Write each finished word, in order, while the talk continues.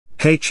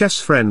Hey chess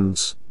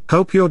friends,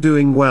 hope you're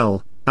doing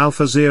well.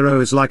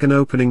 AlphaZero is like an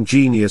opening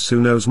genius who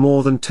knows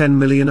more than 10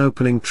 million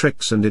opening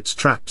tricks and its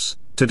traps.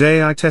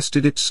 Today I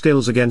tested its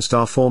skills against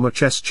our former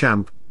chess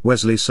champ,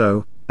 Wesley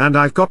So, and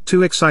I've got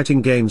two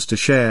exciting games to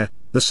share.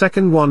 The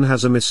second one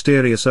has a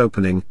mysterious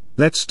opening.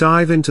 Let's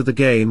dive into the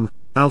game.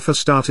 Alpha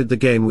started the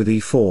game with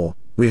e4,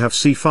 we have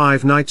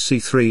c5 knight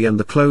c3 and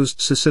the closed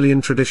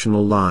Sicilian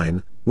traditional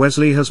line.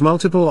 Wesley has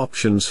multiple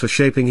options for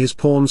shaping his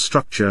pawn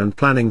structure and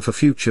planning for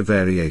future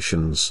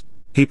variations.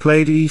 He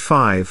played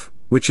e5,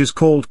 which is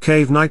called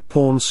cave knight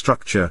pawn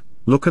structure.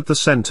 Look at the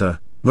center,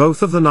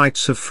 both of the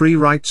knights have free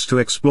rights to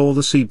explore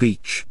the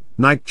c-beach.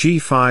 Knight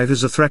g5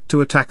 is a threat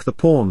to attack the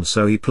pawn,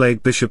 so he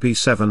played bishop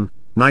e7,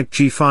 knight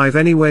g5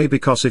 anyway,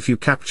 because if you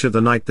capture the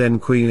knight then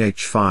queen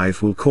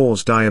h5 will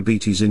cause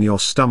diabetes in your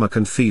stomach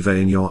and fever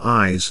in your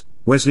eyes.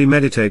 Wesley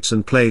meditates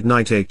and played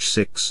knight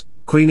h6,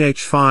 queen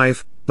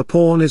h5, the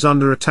pawn is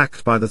under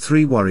attack by the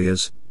three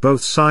warriors,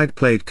 both side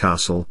played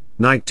castle,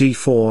 knight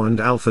d4 and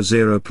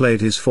AlphaZero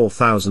played his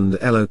 4000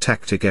 elo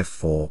tactic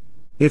f4.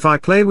 If I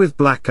play with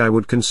black I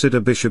would consider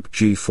bishop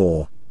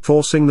g4,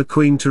 forcing the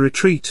queen to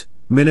retreat,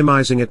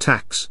 minimizing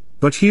attacks,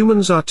 but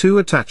humans are too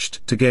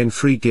attached to gain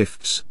free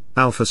gifts.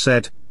 Alpha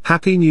said,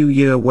 "Happy New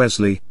Year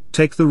Wesley,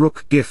 take the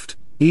rook gift."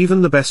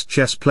 Even the best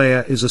chess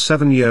player is a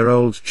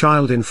 7-year-old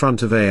child in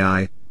front of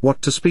AI,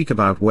 what to speak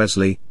about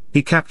Wesley.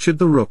 He captured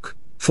the rook,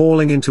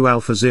 falling into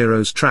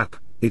AlphaZero's trap.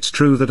 It's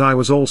true that I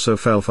was also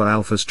fell for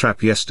Alpha's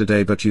trap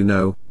yesterday, but you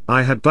know,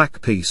 I had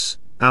black piece.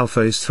 Alpha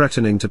is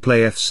threatening to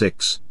play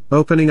f6,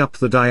 opening up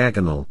the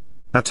diagonal.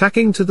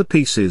 Attacking to the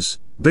pieces,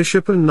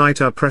 bishop and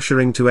knight are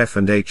pressuring to f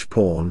and h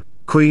pawn,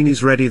 queen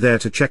is ready there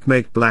to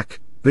checkmate black,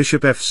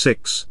 bishop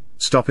f6,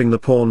 stopping the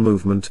pawn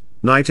movement,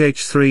 knight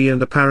h3,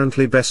 and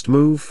apparently best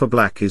move for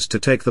black is to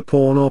take the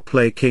pawn or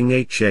play king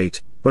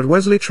h8, but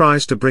Wesley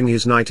tries to bring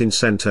his knight in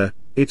center.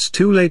 It's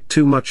too late,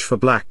 too much for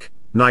black.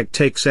 Knight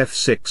takes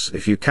f6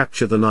 if you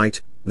capture the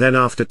knight, then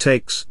after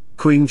takes,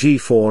 queen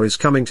g4 is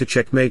coming to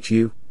checkmate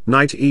you,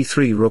 knight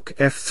e3 rook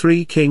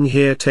f3 king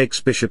here takes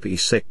bishop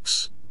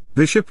e6.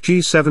 Bishop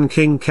g7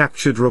 king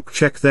captured rook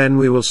check, then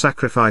we will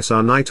sacrifice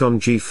our knight on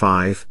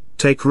g5,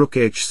 take rook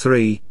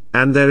h3,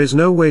 and there is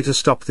no way to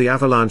stop the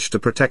avalanche to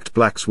protect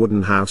black's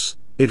wooden house.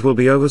 It will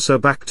be over, so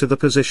back to the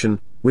position,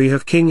 we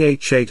have king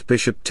h8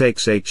 bishop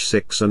takes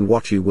h6 and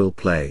what you will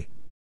play.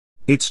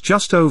 It's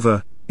just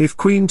over. If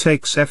queen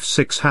takes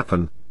f6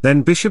 happen,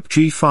 then bishop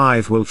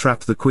g5 will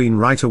trap the queen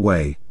right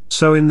away.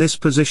 So in this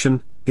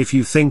position, if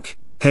you think,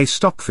 hey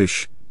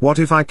Stockfish, what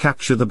if I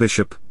capture the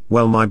bishop?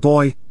 Well my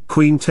boy,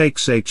 queen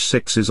takes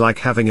h6 is like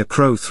having a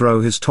crow throw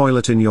his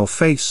toilet in your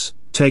face,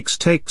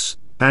 takes,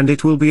 and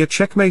it will be a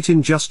checkmate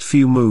in just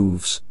few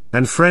moves.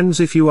 And friends,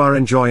 if you are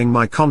enjoying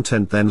my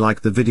content then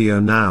like the video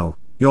now,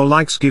 your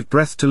likes give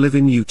breath to live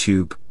in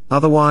YouTube,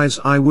 otherwise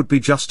I would be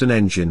just an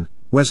engine.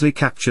 Wesley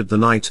captured the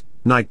knight,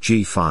 knight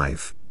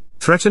g5.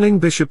 Threatening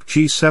bishop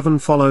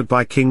g7 followed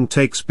by king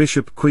takes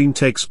bishop, queen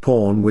takes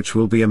pawn, which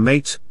will be a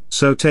mate,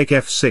 so take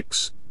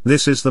f6,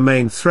 this is the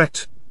main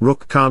threat,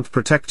 rook can't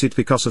protect it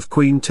because of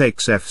queen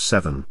takes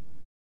f7.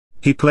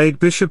 He played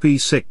bishop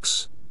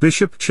e6,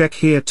 bishop check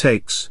here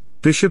takes,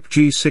 bishop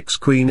g6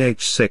 queen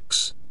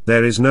h6,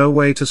 there is no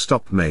way to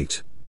stop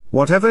mate.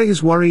 Whatever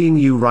is worrying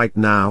you right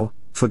now,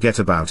 forget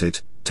about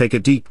it, take a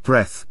deep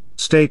breath,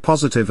 stay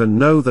positive and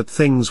know that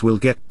things will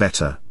get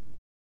better.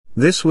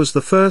 This was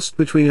the first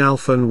between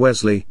Alpha and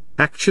Wesley.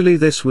 Actually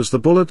this was the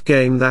bullet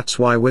game, that's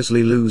why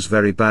Wesley lose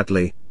very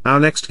badly. Our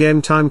next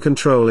game time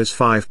control is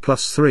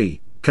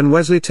 5+3, can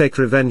Wesley take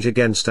revenge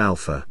against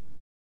Alpha?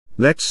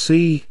 Let's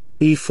see.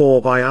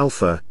 e4 by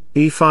Alpha,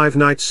 e5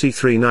 knight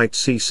c3 knight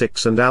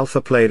c6 and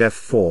Alpha played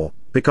f4,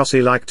 because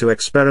he liked to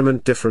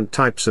experiment different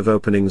types of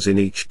openings in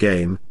each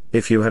game.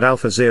 If you had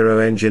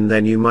AlphaZero engine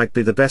then you might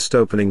be the best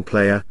opening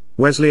player.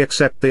 Wesley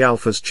accept the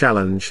Alpha's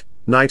challenge,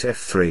 knight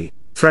f3.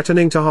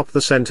 Threatening to hop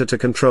the center to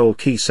control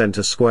key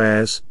center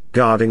squares,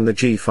 guarding the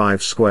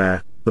g5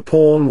 square, the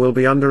pawn will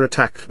be under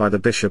attack by the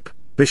bishop,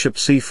 bishop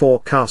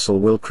c4 castle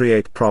will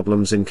create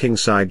problems in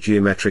kingside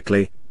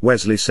geometrically.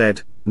 Wesley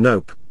said,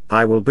 nope,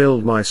 I will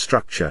build my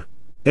structure.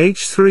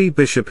 h3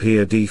 bishop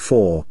here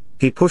d4,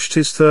 he pushed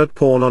his third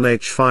pawn on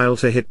h-file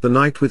to hit the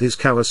knight with his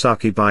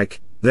Kawasaki bike,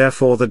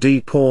 therefore the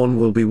d pawn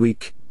will be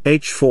weak,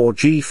 h4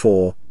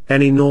 g4,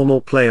 any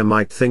normal player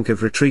might think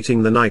of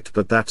retreating the knight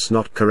but that's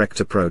not correct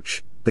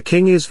approach. The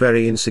king is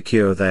very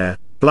insecure there,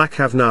 black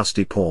have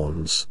nasty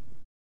pawns.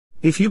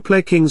 If you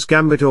play King's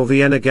Gambit or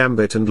Vienna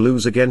Gambit and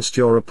lose against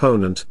your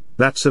opponent,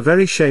 that's a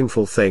very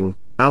shameful thing.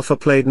 Alpha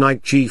played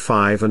knight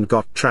g5 and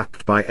got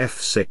trapped by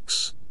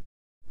f6.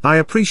 I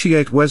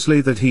appreciate Wesley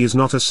that he is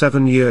not a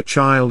 7-year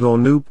child or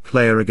noob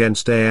player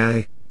against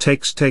AI,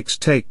 takes.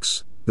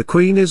 The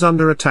queen is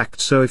under attack,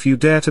 so if you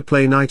dare to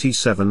play knight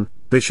e7,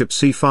 bishop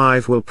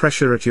c5 will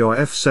pressure at your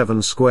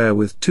f7 square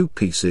with two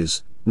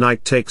pieces,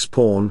 knight takes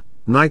pawn,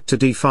 knight to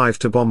d5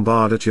 to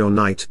bombard at your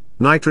knight,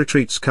 knight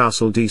retreats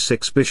castle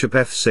d6 bishop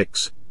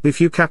f6,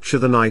 if you capture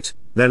the knight,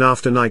 then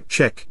after knight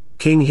check,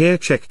 king here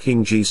check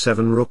king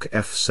g7 rook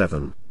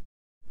f7.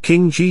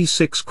 King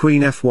g6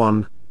 queen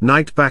f1,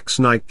 knight backs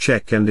knight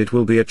check, and it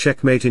will be a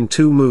checkmate in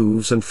 2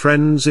 moves. And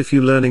friends, if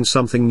you learning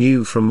something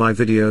new from my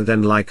video,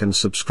 then like and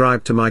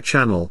subscribe to my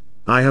channel.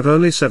 I have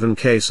only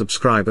 7k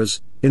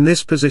subscribers. In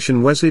this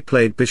position Wesley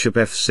played bishop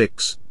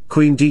f6,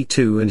 queen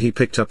d2, and he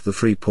picked up the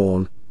free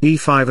pawn.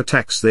 e5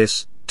 attacks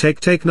this,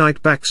 take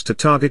knight backs to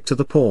target to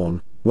the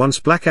pawn. Once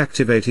black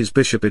activate his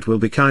bishop, it will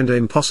be kinda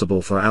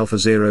impossible for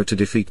AlphaZero to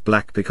defeat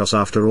black, because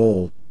after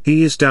all,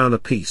 he is down a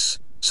piece.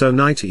 So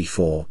knight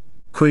e4,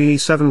 queen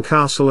e7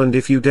 castle, and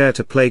if you dare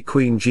to play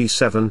queen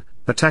g7,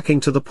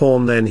 attacking to the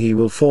pawn, then he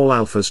will fall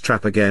Alpha's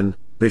trap again.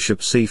 Bishop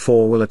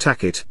c4 will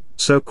attack it,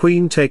 so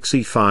queen takes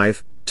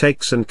e5,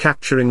 takes, and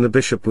capturing the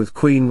bishop with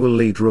queen will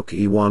lead rook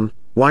e1.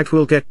 White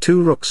will get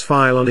 2 rooks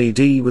file on ed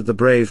with the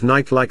brave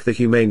knight like the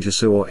humane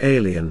Jesu or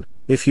alien.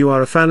 If you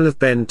are a fan of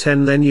Ben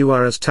 10, then you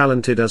are as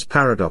talented as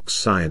Paradox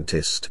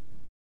Scientist.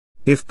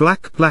 If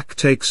black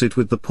takes it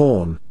with the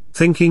pawn,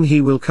 thinking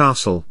he will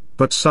castle,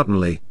 but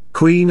suddenly,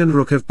 queen and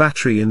rook have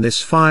battery in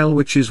this file,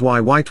 which is why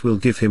white will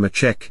give him a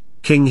check.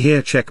 King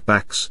here check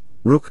backs,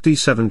 rook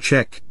d7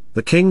 check,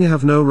 the king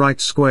have no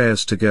right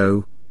squares to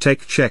go,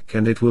 take check,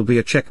 and it will be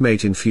a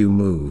checkmate in few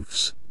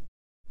moves.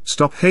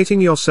 Stop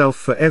hating yourself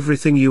for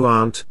everything you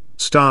aren't,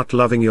 start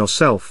loving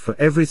yourself for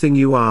everything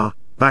you are.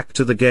 Back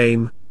to the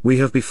game, we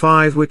have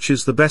b5, which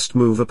is the best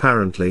move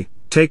apparently,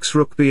 takes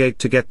rook b8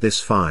 to get this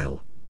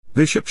file.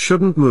 Bishop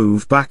shouldn't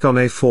move back on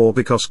a4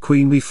 because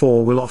queen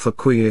b4 will offer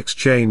queen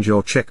exchange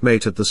or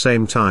checkmate at the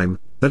same time.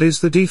 That is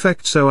the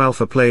defect, so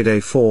Alpha played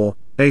a4,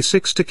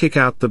 a6 to kick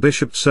out the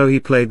bishop, so he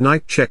played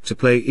knight check to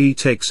play e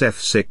takes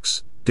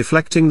f6,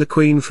 deflecting the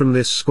queen from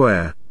this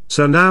square,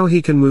 so now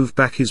he can move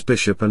back his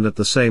bishop, and at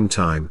the same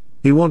time,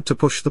 he want to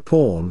push the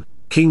pawn.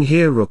 King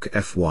here rook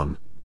f1.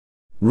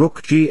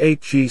 Rook g8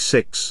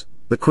 g6,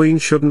 the queen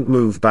shouldn't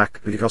move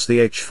back because the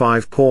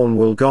h5 pawn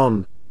will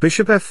gone.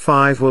 Bishop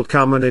f5 will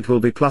come, and it will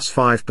be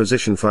 +5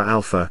 position for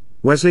Alpha.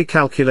 Wesley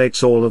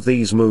calculates all of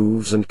these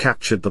moves and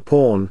captured the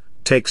pawn,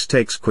 takes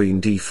queen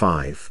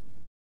d5.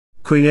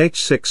 Queen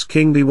h6,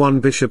 king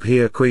b1, bishop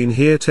here, queen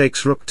here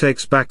takes, rook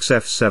takes, backs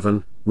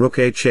f7, rook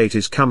h8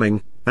 is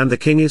coming, and the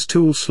king is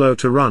too slow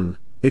to run.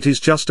 It is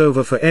just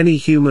over for any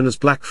human as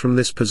black from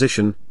this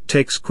position,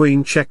 takes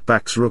queen check,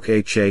 backs rook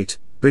h8,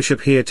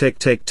 bishop here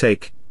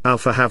take,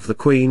 Alpha have the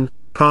queen,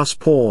 pass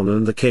pawn,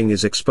 and the king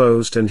is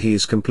exposed, and he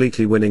is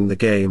completely winning the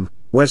game.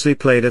 Wesley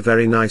played a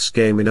very nice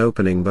game in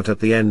opening, but at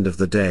the end of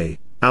the day,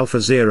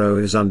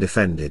 AlphaZero is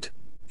undefended.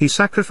 He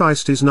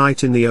sacrificed his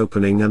knight in the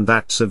opening, and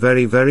that's a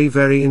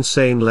very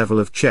insane level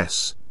of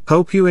chess.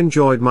 Hope you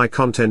enjoyed my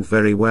content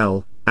very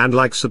well,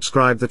 and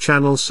subscribe the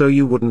channel so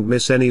you wouldn't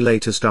miss any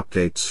latest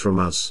updates from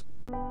us.